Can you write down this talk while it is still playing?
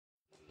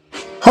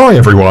Hi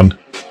everyone!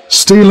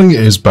 Stealing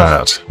is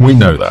bad, we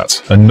know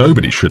that, and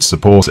nobody should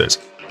support it.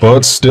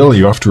 But still,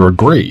 you have to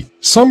agree,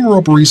 some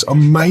robberies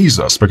amaze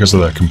us because of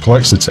their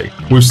complexity.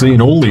 We've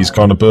seen all these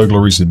kind of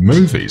burglaries in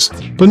movies,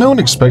 but no one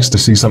expects to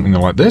see something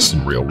like this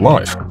in real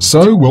life,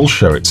 so we'll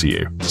show it to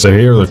you. So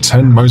here are the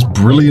 10 most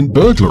brilliant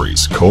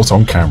burglaries caught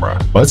on camera.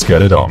 Let's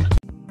get it on.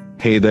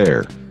 Hey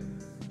there!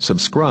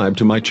 Subscribe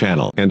to my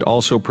channel and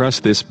also press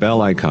this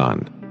bell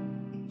icon,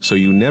 so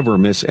you never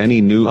miss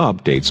any new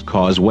updates,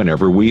 cause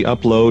whenever we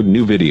upload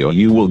new video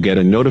you will get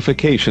a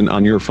notification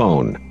on your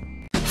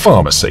phone.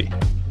 Pharmacy.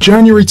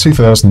 January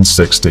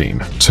 2016,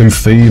 two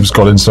thieves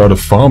got inside a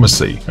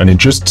pharmacy and in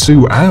just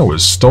 2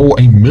 hours stole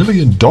 $1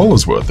 million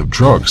worth of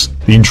drugs.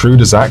 The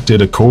intruders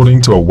acted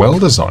according to a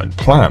well-designed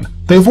plan.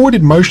 They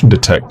avoided motion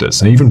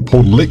detectors and even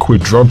poured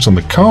liquid drugs on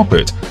the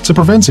carpet to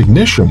prevent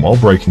ignition while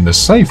breaking the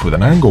safe with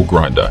an angle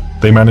grinder.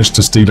 They managed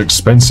to steal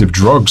expensive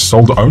drugs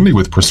sold only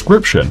with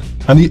prescription,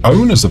 and the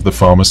owners of the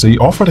pharmacy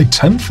offered a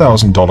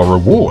 $10,000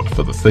 reward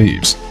for the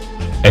thieves.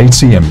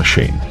 ATM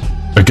machine.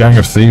 A gang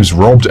of thieves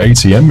robbed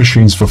ATM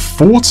machines for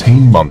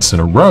 14 months in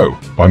a row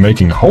by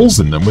making holes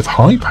in them with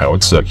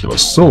high-powered circular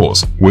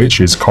saws, which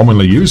is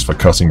commonly used for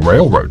cutting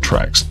railroad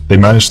tracks. They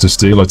managed to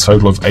steal a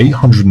total of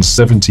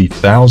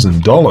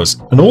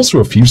 $870,000 and also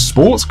a few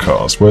sports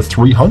cars worth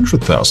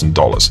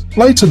 $300,000.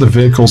 Later, the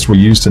vehicles were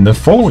used in their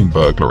following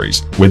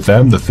burglaries. With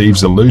them, the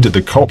thieves eluded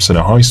the cops in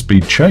a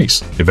high-speed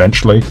chase.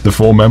 Eventually, the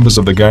 4 members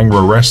of the gang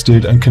were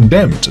arrested and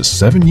condemned to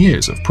 7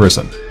 years of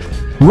prison.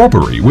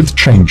 Robbery with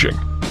changing.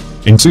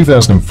 In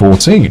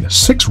 2014,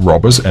 6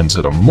 robbers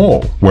entered a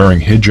mall,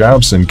 wearing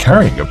hijabs and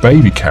carrying a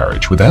baby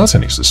carriage without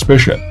any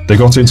suspicion. They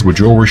got into a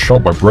jewelry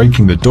shop by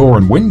breaking the door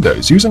and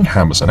windows using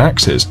hammers and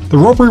axes. The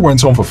robbery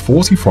went on for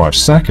 45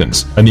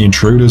 seconds, and the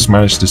intruders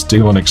managed to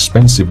steal an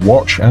expensive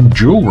watch and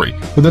jewelry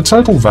with a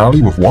total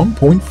value of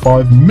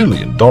 $1.5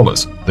 million.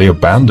 They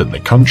abandoned the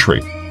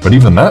country, but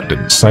even that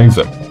didn't save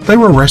them. They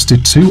were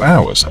arrested 2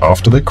 hours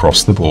after they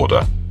crossed the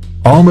border.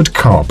 Armored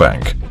car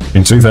bank.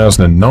 In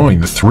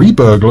 2009, the 3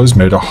 burglars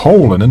made a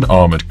hole in an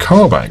armored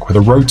car bank with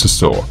a rotor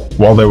saw.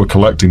 While they were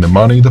collecting the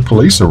money, the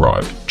police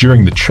arrived.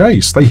 During the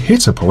chase, they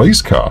hit a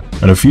police car,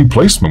 and a few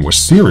policemen were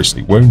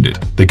seriously wounded.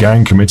 The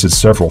gang committed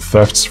several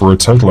thefts for a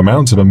total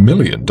amount of $1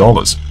 million.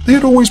 They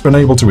had always been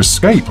able to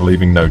escape,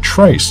 leaving no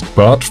trace,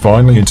 but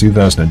finally in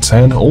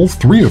 2010, all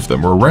 3 of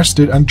them were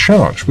arrested and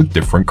charged with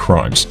different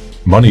crimes.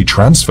 Money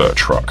transfer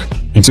truck.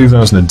 In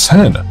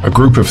 2010, a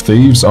group of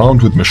thieves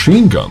armed with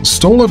machine guns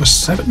stole over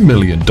 $7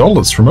 million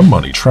from a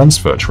money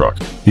transfer truck.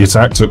 The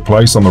attack took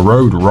place on the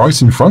road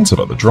right in front of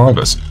other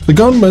drivers. The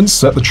gunmen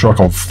set the truck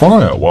on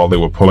fire while they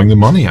were pulling the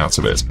money out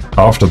of it.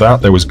 After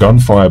that, there was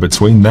gunfire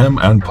between them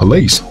and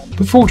police,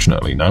 but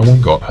fortunately no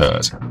one got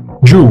hurt.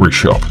 Jewelry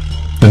shop.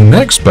 The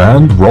next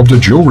band robbed a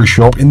jewelry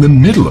shop in the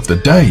middle of the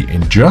day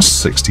in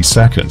just 60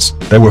 seconds.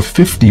 There were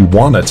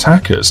 51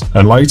 attackers,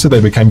 and later they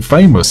became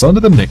famous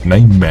under the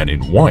nickname Men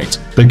in White.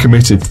 They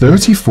committed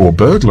 34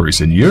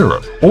 burglaries in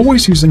Europe,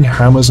 always using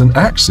hammers and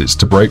axes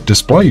to break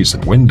displays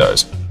and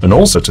windows, and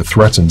also to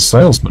threaten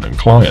salesmen and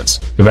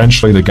clients.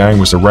 Eventually, the gang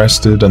was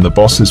arrested and the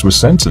bosses were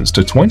sentenced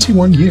to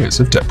 21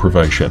 years of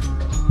deprivation.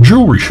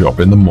 Jewelry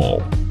shop in the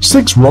mall.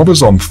 6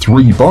 robbers on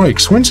 3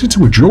 bikes went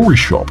into a jewelry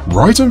shop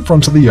right in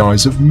front of the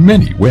eyes of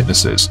many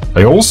witnesses.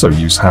 They also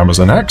used hammers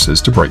and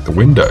axes to break the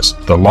windows.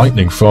 The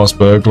lightning-fast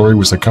burglary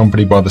was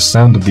accompanied by the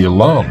sound of the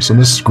alarms and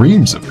the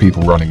screams of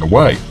people running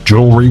away.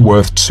 Jewelry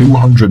worth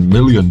 $200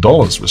 million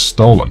was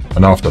stolen,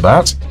 and after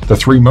that, the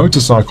 3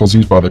 motorcycles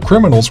used by the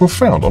criminals were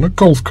found on a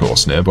golf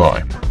course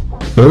nearby.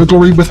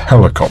 Burglary with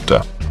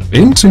helicopter.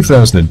 In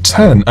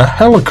 2010, a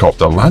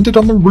helicopter landed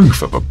on the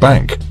roof of a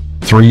bank.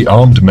 3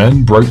 armed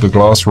men broke the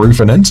glass roof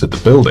and entered the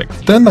building.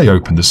 Then they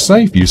opened the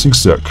safe using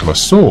circular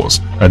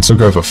saws and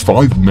took over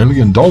 $5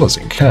 million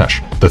in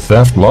cash. The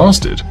theft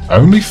lasted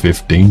only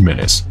 15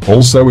 minutes.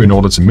 Also, in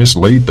order to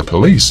mislead the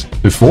police,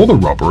 before the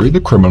robbery,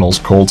 the criminals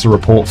called to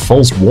report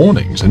false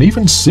warnings and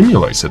even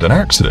simulated an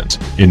accident.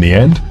 In the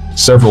end,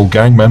 several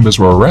gang members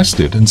were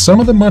arrested and some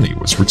of the money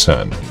was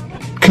returned.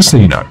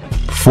 Casino.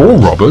 4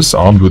 robbers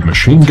armed with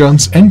machine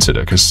guns entered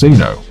a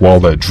casino while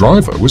their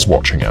driver was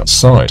watching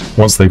outside.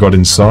 Once they got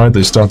inside,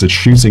 they started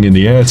shooting in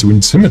the air to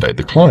intimidate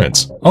the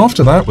clients.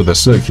 After that, with a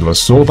circular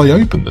saw, they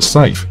opened the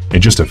safe.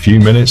 In just a few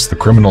minutes, the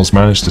criminals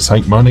managed to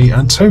take money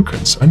and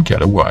tokens and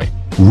get away.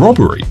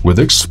 Robbery with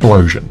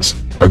explosions.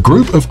 A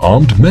group of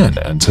armed men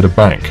entered a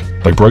bank.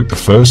 They broke the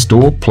first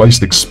door,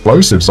 placed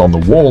explosives on the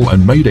wall,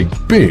 and made a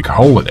big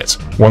hole in it.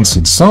 Once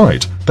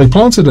inside, they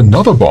planted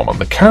another bomb on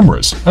the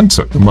cameras and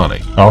took the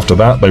money. After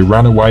that, they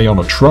ran away on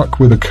a truck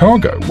with a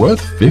cargo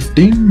worth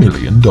 $15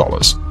 million.